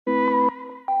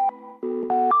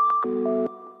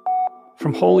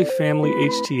From Holy Family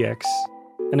HTX,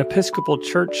 an Episcopal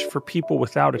church for people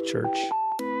without a church,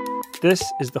 this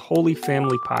is the Holy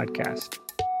Family Podcast,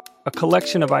 a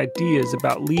collection of ideas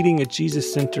about leading a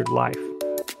Jesus-centered life.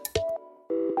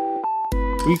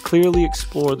 We clearly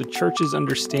explore the church's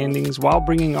understandings while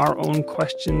bringing our own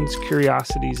questions,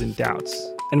 curiosities, and doubts,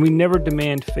 and we never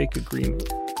demand fake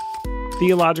agreement.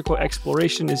 Theological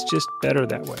exploration is just better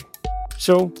that way.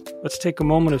 So, let's take a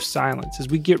moment of silence as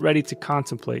we get ready to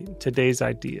contemplate today's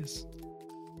ideas.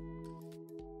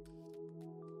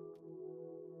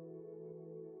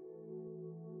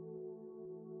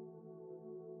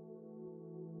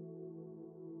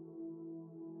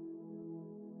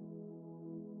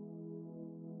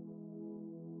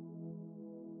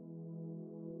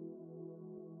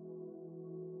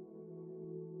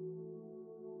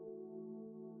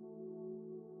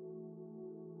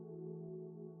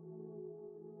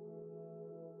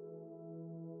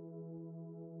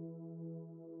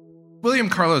 William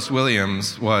Carlos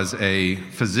Williams was a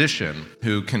physician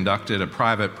who conducted a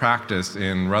private practice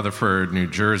in Rutherford, New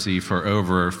Jersey for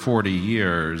over 40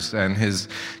 years, and his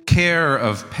care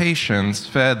of patients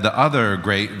fed the other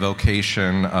great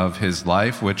vocation of his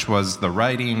life, which was the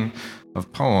writing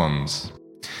of poems.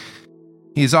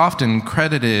 He's often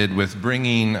credited with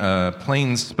bringing a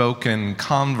plain-spoken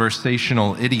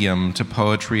conversational idiom to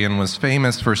poetry and was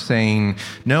famous for saying,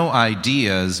 "No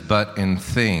ideas, but in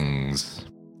things."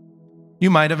 You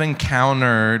might have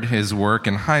encountered his work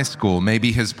in high school,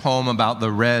 maybe his poem about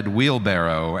the red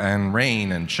wheelbarrow and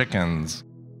rain and chickens,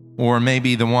 or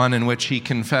maybe the one in which he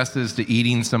confesses to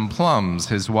eating some plums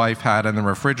his wife had in the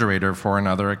refrigerator for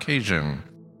another occasion.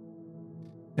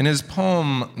 In his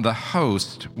poem, The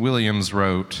Host, Williams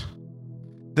wrote,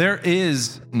 "There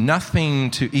is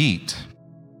nothing to eat.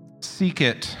 Seek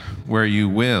it where you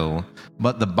will,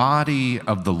 but the body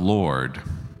of the Lord.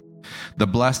 The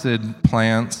blessed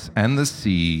plants and the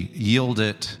sea yield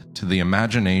it to the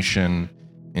imagination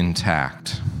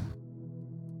intact."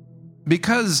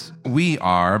 Because we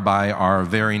are, by our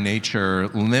very nature,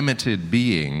 limited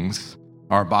beings,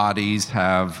 our bodies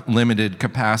have limited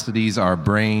capacities, our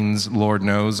brains, Lord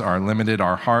knows, are limited,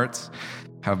 our hearts,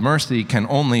 have mercy, can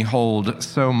only hold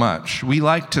so much. We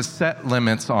like to set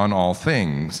limits on all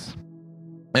things.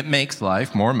 It makes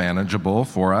life more manageable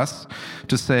for us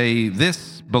to say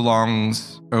this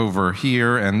belongs over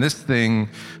here, and this thing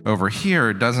over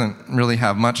here doesn't really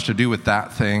have much to do with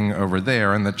that thing over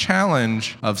there. And the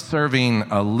challenge of serving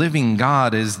a living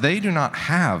God is they do not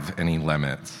have any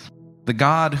limits. The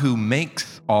God who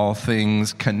makes all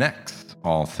things connects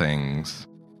all things.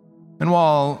 And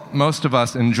while most of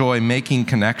us enjoy making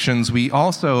connections, we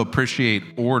also appreciate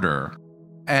order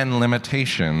and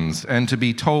limitations, and to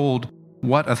be told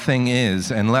what a thing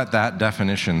is and let that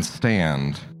definition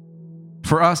stand.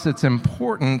 For us, it's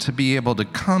important to be able to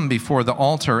come before the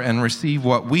altar and receive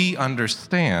what we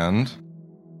understand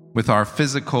with our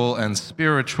physical and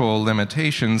spiritual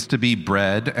limitations to be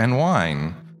bread and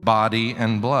wine, body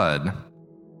and blood.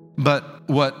 But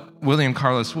what William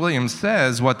Carlos Williams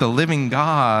says, what the living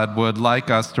God would like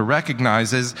us to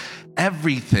recognize is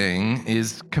everything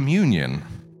is communion.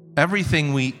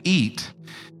 Everything we eat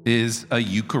is a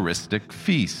Eucharistic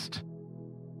feast.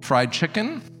 Fried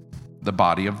chicken? The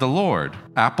body of the Lord.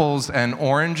 Apples and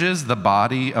oranges, the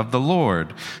body of the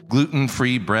Lord.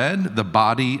 Gluten-free bread, the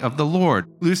body of the Lord.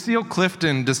 Lucille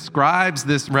Clifton describes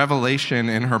this revelation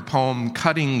in her poem,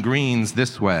 Cutting Greens,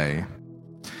 this way.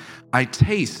 "I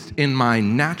taste in my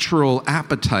natural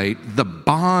appetite the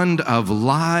bond of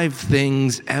live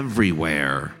things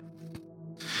everywhere."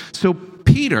 So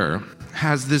Peter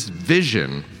has this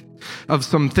vision of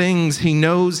some things he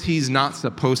knows he's not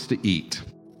supposed to eat.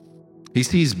 He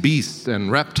sees beasts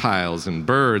and reptiles and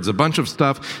birds, a bunch of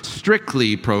stuff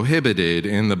strictly prohibited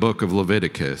in the book of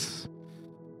Leviticus.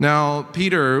 Now,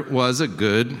 Peter was a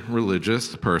good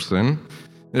religious person.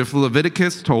 If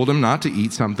Leviticus told him not to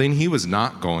eat something, he was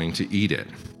not going to eat it.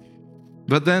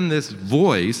 But then this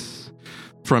voice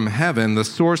from heaven, the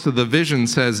source of the vision,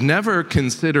 says, "Never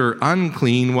consider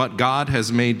unclean what God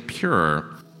has made pure."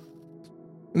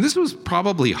 And this was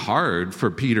probably hard for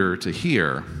Peter to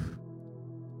hear.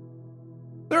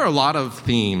 There are a lot of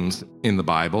themes in the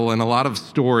Bible and a lot of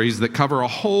stories that cover a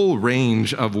whole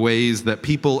range of ways that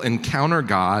people encounter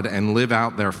God and live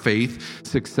out their faith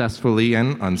successfully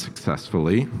and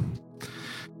unsuccessfully.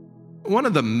 One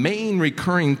of the main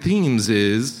recurring themes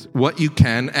is what you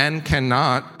can and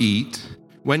cannot eat,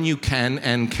 when you can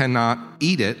and cannot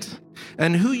eat it,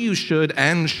 and who you should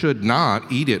and should not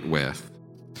eat it with.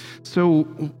 So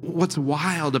what's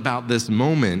wild about this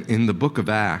moment in the book of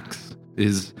Acts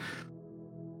is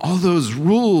all those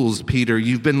rules, Peter,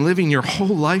 you've been living your whole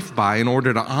life by in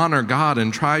order to honor God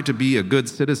and try to be a good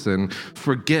citizen,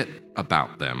 forget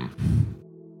about them.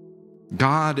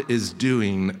 God is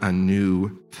doing a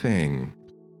new thing.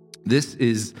 This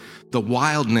is the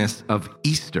wildness of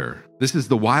Easter. This is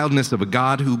the wildness of a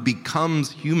God who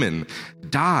becomes human,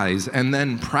 dies, and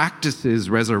then practices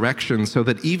resurrection so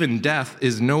that even death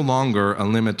is no longer a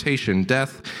limitation.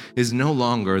 Death is no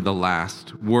longer the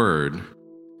last word.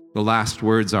 The last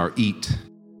words are eat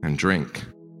and drink.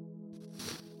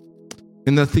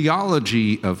 In the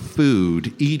theology of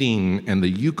food, eating, and the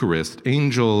Eucharist,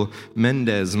 Angel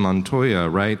Mendez Montoya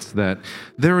writes that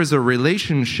there is a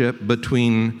relationship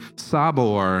between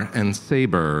sabor and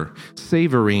savor,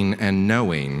 savoring and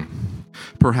knowing.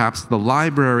 Perhaps the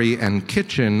library and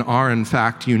kitchen are in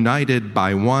fact united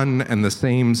by one and the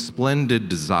same splendid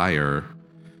desire,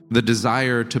 the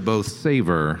desire to both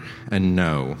savor and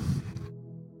know.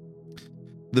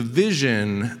 The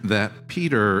vision that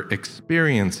Peter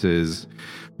experiences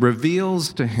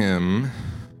reveals to him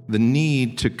the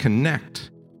need to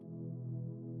connect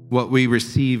what we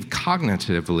receive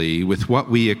cognitively with what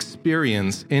we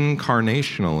experience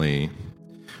incarnationally,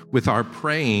 with our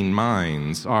praying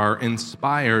minds, our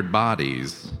inspired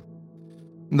bodies.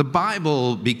 The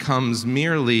Bible becomes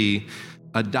merely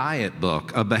a diet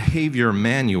book, a behavior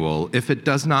manual, if it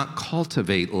does not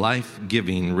cultivate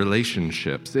life-giving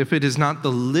relationships. If it is not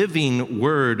the living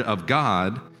Word of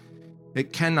God,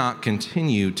 it cannot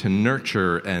continue to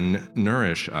nurture and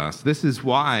nourish us. This is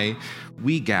why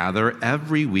we gather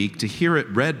every week to hear it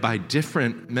read by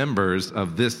different members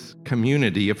of this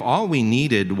community. If all we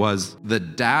needed was the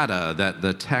data that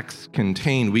the text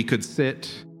contained, we could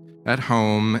sit at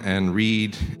home and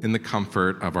read in the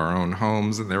comfort of our own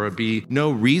homes, and there would be no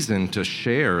reason to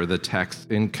share the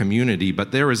text in community.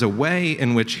 But there is a way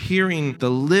in which hearing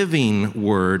the living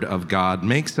Word of God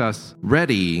makes us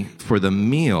ready for the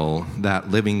meal that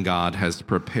living God has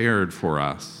prepared for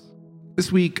us.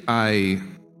 This week, I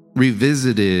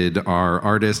revisited our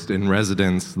artist in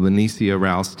residence, Lanicia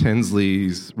Rouse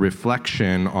Tinsley's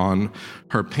reflection on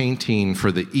her painting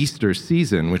for the Easter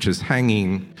season, which is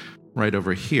hanging right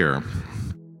over here.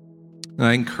 And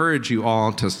I encourage you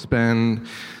all to spend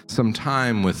some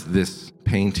time with this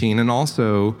painting and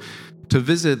also to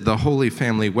visit the Holy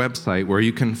Family website where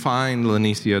you can find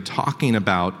Lanicia talking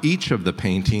about each of the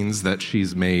paintings that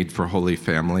she's made for Holy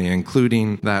Family,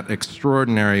 including that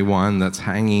extraordinary one that's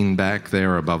hanging back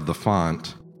there above the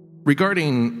font.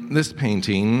 Regarding this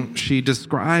painting, she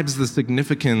describes the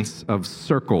significance of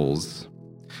circles,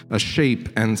 a shape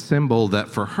and symbol that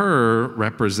for her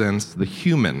represents the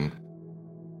human.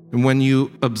 And when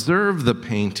you observe the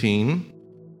painting,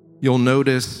 you'll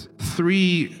notice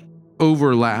 3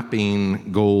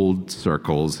 overlapping gold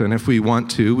circles. And if we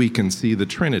want to, we can see the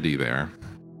Trinity there.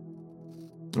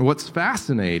 What's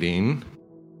fascinating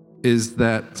is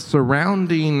that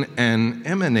surrounding and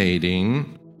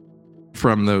emanating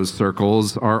from those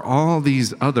circles are all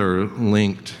these other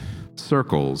linked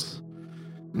circles.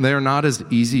 They're not as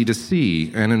easy to see,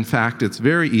 and in fact, it's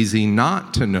very easy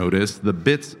not to notice the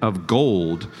bits of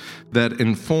gold that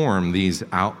inform these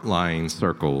outlying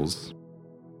circles.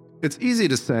 It's easy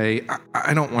to say,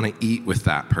 I don't want to eat with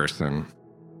that person.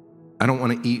 I don't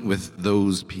want to eat with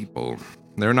those people.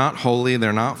 They're not holy,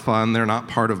 they're not fun, they're not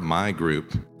part of my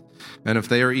group. And if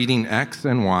they are eating X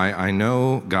and Y, I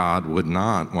know God would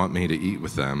not want me to eat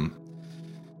with them.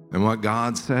 And what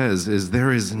God says is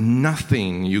there is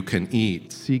nothing you can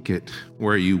eat, seek it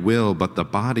where you will, but the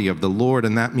body of the Lord.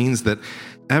 And that means that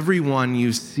everyone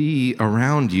you see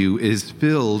around you is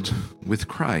filled with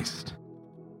Christ.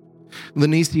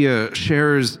 Lanicia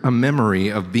shares a memory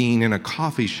of being in a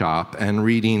coffee shop and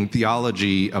reading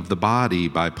Theology of the Body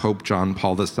by Pope John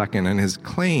Paul II and his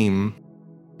claim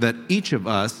that each of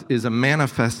us is a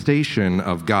manifestation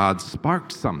of God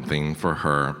sparked something for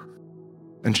her.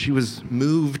 And she was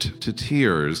moved to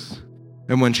tears.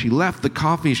 And when she left the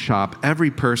coffee shop, every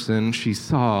person she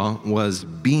saw was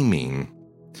beaming.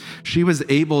 She was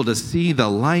able to see the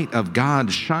light of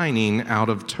God shining out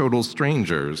of total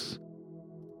strangers.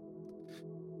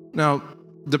 Now,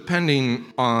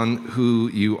 depending on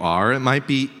who you are, it might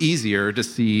be easier to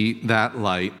see that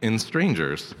light in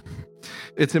strangers.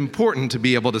 It's important to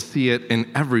be able to see it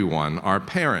in everyone, our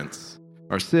parents,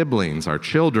 our siblings, our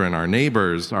children, our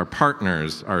neighbors, our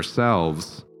partners,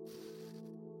 ourselves.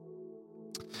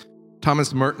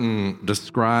 Thomas Merton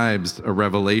describes a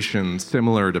revelation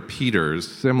similar to Peter's,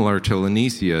 similar to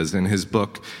Lanicia's, in his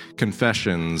book,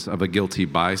 Confessions of a Guilty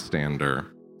Bystander.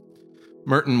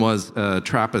 Merton was a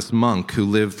Trappist monk who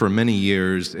lived for many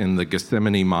years in the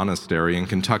Gethsemani Monastery in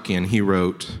Kentucky, and he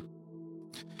wrote,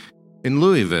 In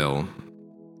Louisville,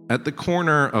 at the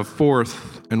corner of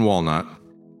 4th and Walnut,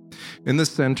 in the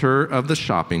center of the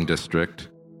shopping district,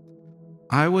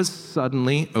 I was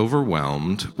suddenly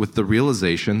overwhelmed with the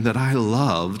realization that I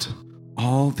loved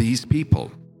all these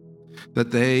people, that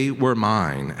they were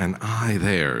mine and I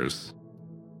theirs,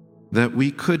 that we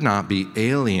could not be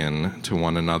alien to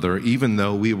one another even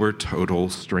though we were total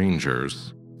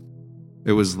strangers.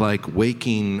 It was like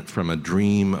waking from a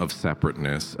dream of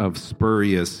separateness, of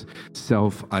spurious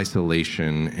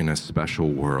self-isolation in a special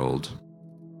world.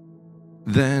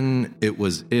 Then it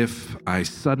was as if I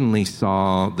suddenly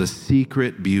saw the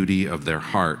secret beauty of their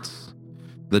hearts.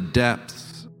 The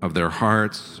depths of their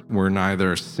hearts were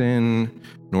neither sin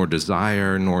nor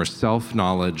desire nor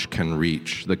self-knowledge can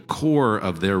reach. The core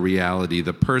of their reality,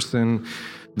 the person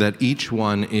that each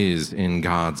one is in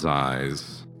God's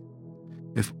eyes.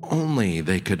 If only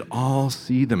they could all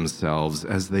see themselves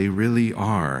as they really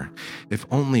are. If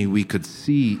only we could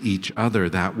see each other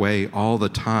that way all the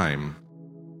time.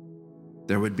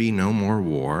 There would be no more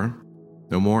war,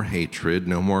 no more hatred,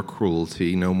 no more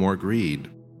cruelty, no more greed.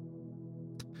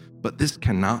 But this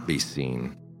cannot be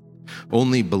seen,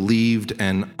 only believed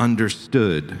and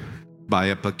understood by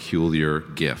a peculiar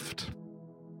gift.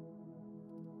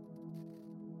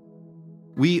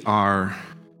 We are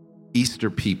Easter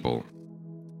people,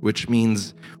 which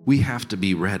means we have to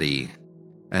be ready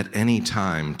at any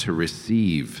time to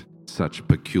receive such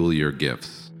peculiar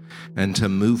gifts and to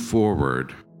move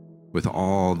forward with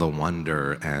all the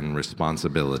wonder and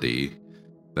responsibility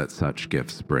that such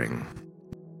gifts bring.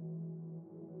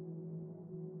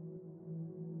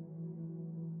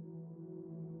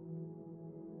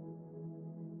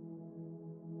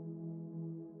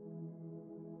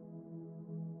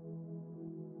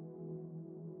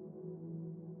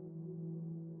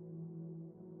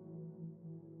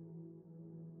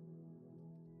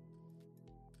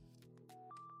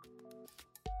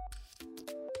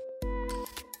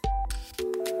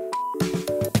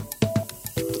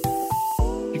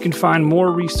 You can find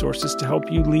more resources to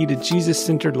help you lead a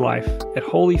Jesus-centered life at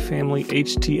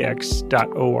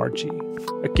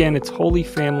holyfamilyhtx.org. Again, it's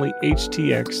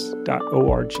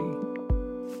holyfamilyhtx.org.